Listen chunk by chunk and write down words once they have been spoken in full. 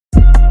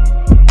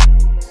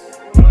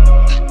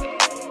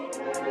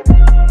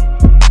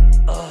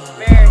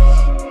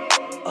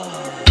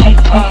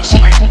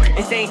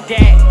This ain't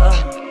that.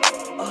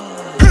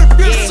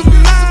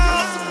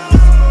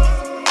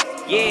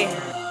 Yeah.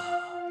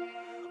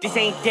 This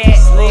ain't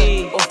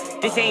that.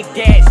 This ain't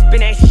that.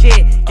 Spin that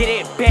shit, get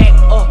it back.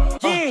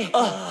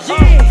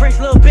 Fresh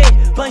little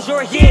bitch,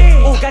 bonjour,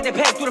 yeah. Ooh, got that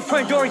pack through the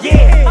front door,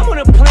 yeah. I'm on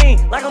a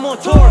plane like I'm on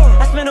tour.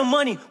 I spend the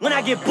money when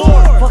I get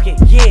bored. Fuck it,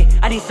 yeah,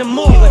 I need some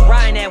more. Was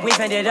riding that wave,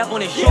 ended up on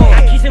the shore.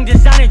 I keep some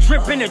designer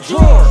drip in the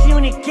drawer. See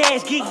when the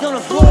gas geeks on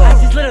the floor. I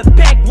just lit a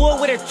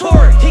backwood with a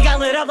torch. He got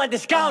lit up like the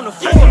sky on the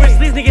floor. Rich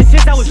these niggas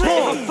since I was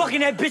born. I'm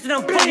fucking that bitch and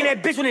I'm fucking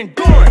that bitch with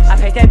endurance. I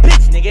pack that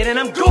bitch, nigga, then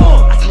I'm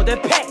gone. I smoke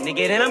that pack,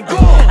 nigga, then I'm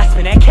gone. I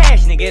spend that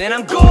cash, nigga, then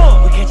I'm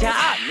gone. We catch our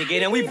op,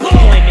 nigga, then we blow.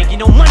 Ain't making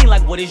no money,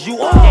 like what is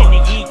you on? That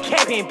nigga eat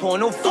cap, ain't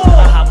pouring no food.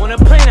 I hop on a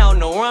plane, I don't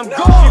know where I'm going.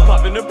 She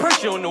popping the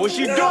pressure, don't know what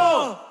she doing. And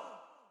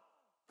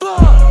I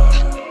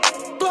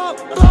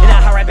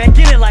hop right back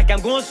in it like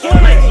I'm going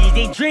swimming. My jeans,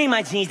 they dream,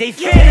 my jeans, they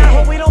fit. I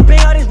hope we don't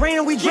bang all this rain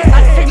and we drip.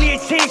 I take me a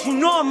chance, you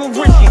know I'm a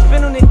risk it.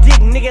 Spin on the dick,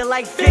 nigga,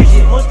 like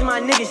fidget. Most of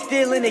my niggas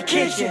still in the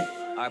kitchen.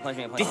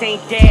 This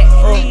ain't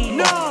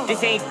that,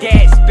 this ain't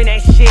that. Spin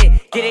that shit,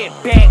 get it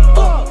back.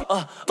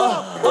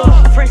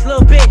 Fresh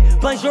little bitch,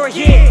 bonjour,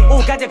 yeah.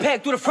 Ooh, got that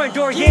pack through the front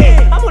door,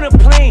 yeah. I'm on a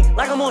plane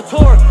like I'm on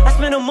tour. I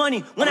spend the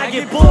money when I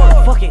get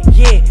bored. Fuck it,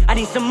 yeah, I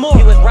need some more.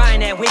 He was riding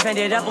that wave,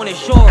 ended up on the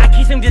shore. I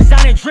keep some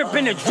designer drip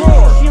in the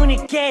drawer. See when the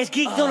gas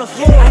geeks on the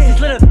floor. I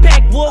just lit a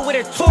backwood with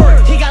a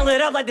torch. He got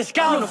lit up like the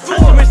sky on the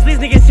floor. Rich these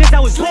niggas since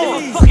I was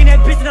born. I'm fucking that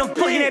bitch and I'm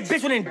fucking that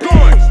bitch with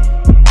endurance.